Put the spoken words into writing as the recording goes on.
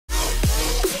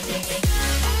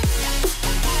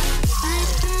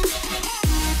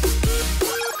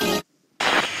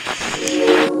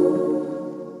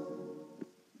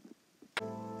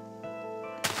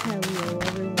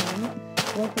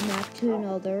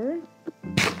another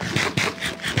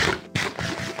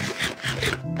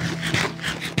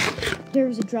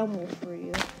there's a drum roll for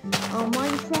you.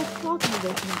 Minecraft Talking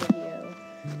Edition video.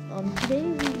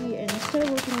 Today instead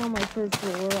of working on my first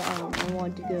floor, I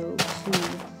wanted to go to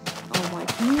my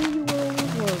community world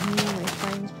where me and my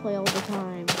friends play all the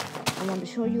time. I wanted to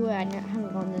show you it. I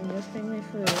haven't gone in this thing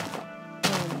for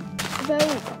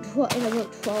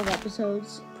about 12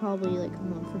 episodes, probably like a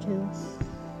month or two.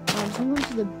 So we went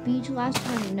to the beach last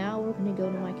time, and now we're going to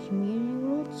go to my community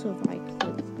world. So if I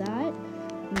click that,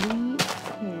 we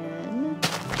can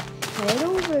head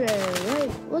over there.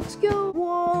 Right, let's go.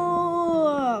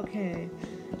 Whoa, okay.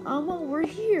 Well, we're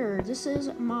here. This is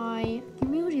my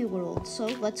community world, so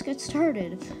let's get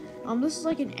started. This is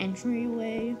like an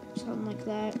entryway, something like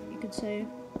that, you could say.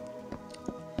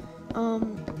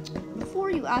 Before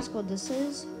you ask what this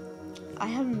is, I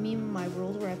have a meme in my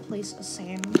world where I place a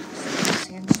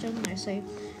sandstone and I say,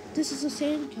 "This is a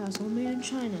sandcastle made in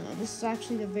China." This is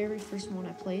actually the very first one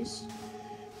I placed.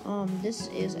 This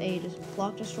is a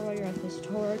block destroyer. I place a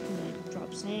torch and I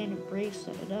drop sand and bricks,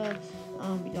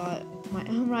 we got my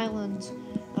own island,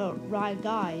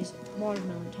 Guy's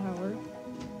watermelon tower.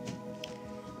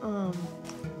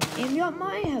 And we got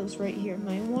my house right here,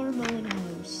 my watermelon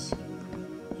house.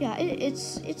 Yeah,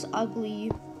 it's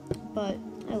ugly, but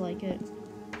I like it.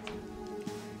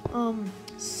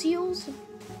 Seals,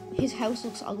 his house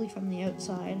looks ugly from the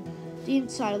outside. The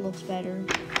inside looks better.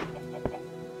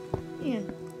 Yeah.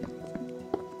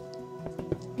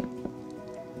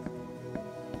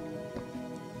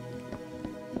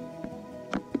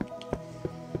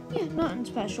 Yeah, nothing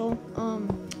special.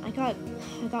 I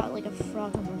got like a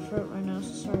frog on my throat right now,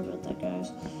 so sorry about that,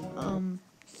 guys.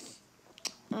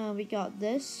 We got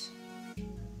this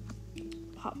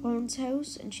Popcorn's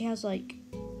house, and she has like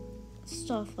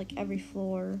stuff like every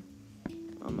floor.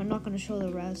 I'm not gonna show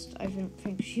the rest. I don't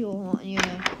think she'll want you to.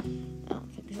 I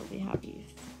don't think she'll be happy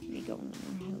if we go in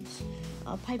her house.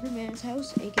 Piper Man's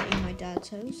house, aka my dad's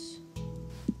house.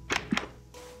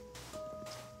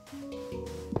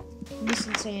 Miss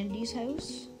and Sandy's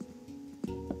house.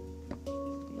 We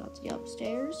got the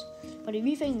upstairs. But if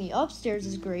you think the upstairs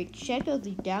is great, check out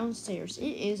the downstairs.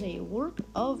 It is a work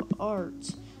of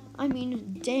art. I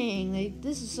mean, dang,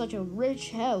 this is such a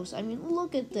rich house. I mean,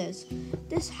 look at this.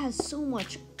 This has so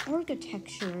much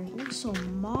architecture. It looks so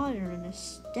modern and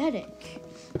aesthetic.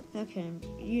 Okay,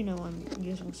 you know I'm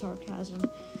using sarcasm.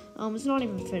 It's not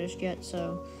even finished yet,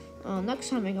 so next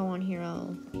time I go on here,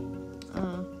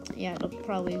 yeah, it'll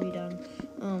probably be done.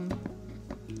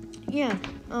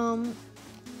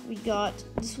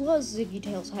 This was Ziggy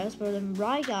Tail's house, but then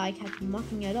Rye Guy kept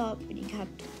mucking it up, and he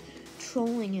kept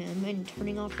trolling him and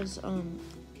turning off his,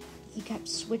 he kept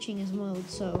switching his mode,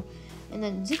 so, and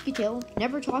then Ziggy Tail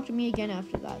never talked to me again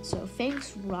after that, so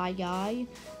thanks, Rye Guy.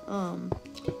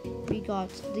 We got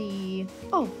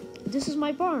this is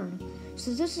my barn.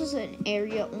 So this is an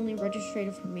area only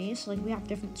registered for me, so like we have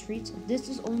different streets. This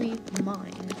is only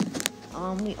mine.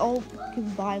 We all can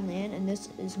buy land, and this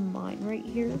is mine right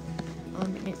here.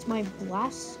 And it's my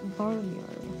glass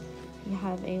barnyard. We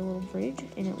have a little bridge,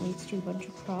 and it leads to a bunch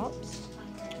of crops.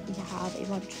 We have a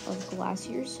bunch of glass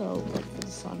here, so like for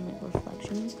the sunlight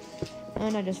reflections.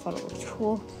 And I just thought it looked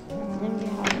cool. And then we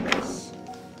have this.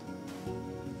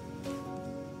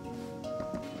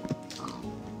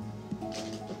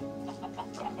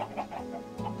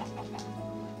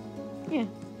 Yeah.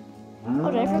 Oh,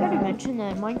 did I forget to mention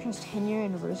that Minecraft's 10-year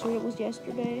anniversary was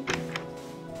yesterday?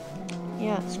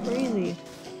 Yeah, it's crazy.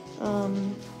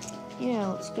 Yeah,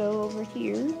 let's go over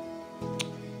here.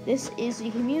 This is the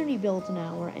community build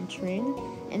now we're entering,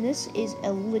 and this is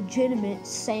a legitimate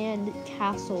sand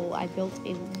castle. I built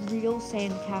a real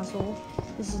sand castle.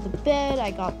 This is the bed.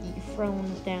 I got the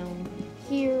throne down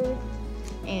here,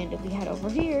 and if we head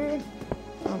over here,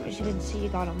 as you can see, I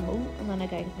got a moat, and then I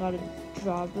got a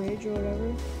drawbridge or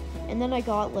whatever. And then I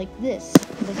got like this,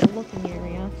 like a looking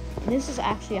area. And this is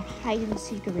actually a hide and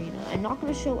seek arena. I'm not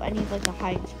going to show any of like the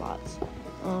hiding spots.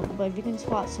 But if you can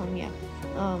spot some, yeah.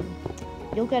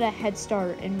 You'll get a head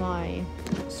start in my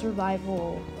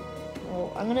survival.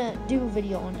 Well, I'm going to do a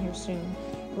video on here soon.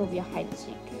 It'll be a hide and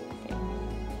seek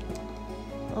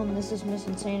thing. This is Miss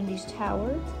Insanity's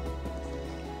tower.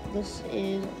 This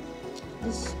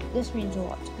means a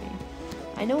lot to me.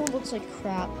 I know it looks like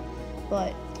crap,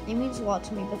 but it means a lot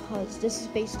to me because this is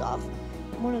based off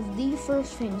one of the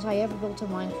first things I ever built in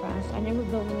Minecraft. I remember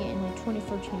building it in like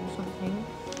 2013 or something.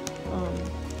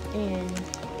 And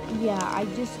yeah,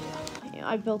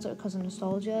 I built it because of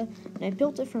nostalgia, and I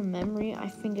built it from memory. I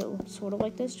think it looks sort of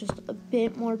like this, just a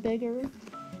bit more bigger.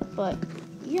 But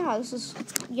yeah,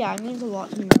 it means a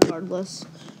lot to me regardless.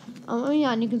 Oh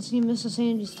yeah, and you can see Mrs.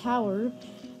 Sandy's tower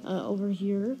over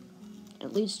here.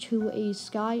 It leads to a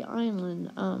sky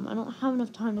island. I don't have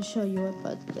enough time to show you it,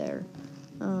 but there.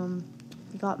 You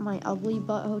got my ugly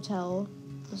butt hotel.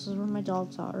 This is where my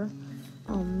dogs are.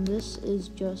 This is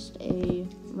just a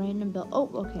random oh,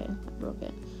 okay, I broke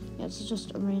it. Yeah, this is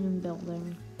just a random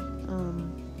building.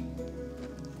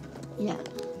 Yeah.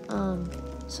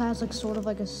 So it has like sort of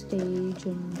like a stage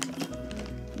and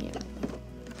yeah.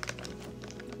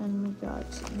 And we got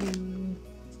the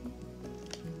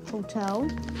hotel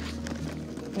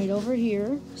right over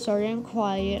here. Sorry I'm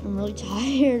quiet. I'm really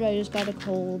tired. I just got a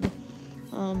cold.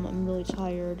 I'm really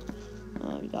tired.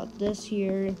 We got this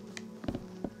here.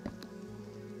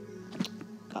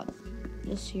 Got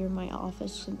this here, my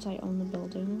office, since I own the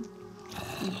building.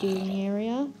 The dating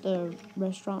area, the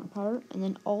restaurant part, and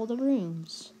then all the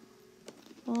rooms.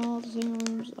 All the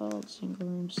single rooms, all the single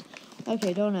rooms.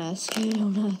 Okay, don't ask.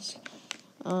 Don't ask.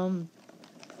 And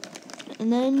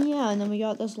then, yeah, and then we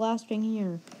got this last thing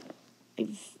here.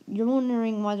 If you're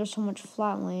wondering why there's so much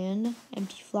flat land,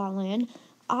 empty flat land,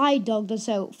 I dug this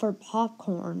out for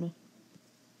popcorn.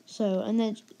 So, and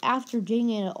then after digging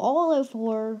it all out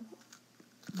for,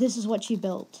 this is what she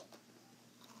built.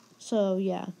 So,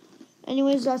 yeah.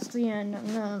 Anyways, that's the end. I'm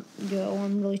gonna go.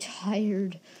 I'm really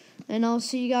tired. And I'll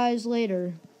see you guys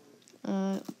later.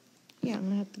 Yeah, I'm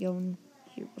gonna have to go in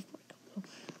here before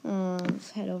I go.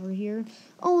 Let's head over here.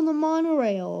 Oh, and the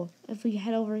monorail. If we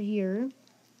head over here,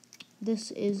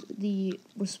 this is the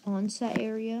response set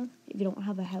area, if you don't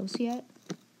have a house yet.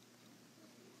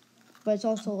 But it's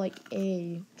also like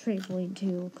a trampoline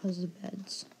too, because of the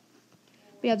beds.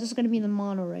 But yeah, this is gonna be the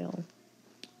monorail.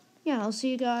 Yeah, I'll see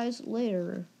you guys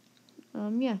later.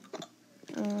 Yeah.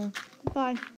 Bye.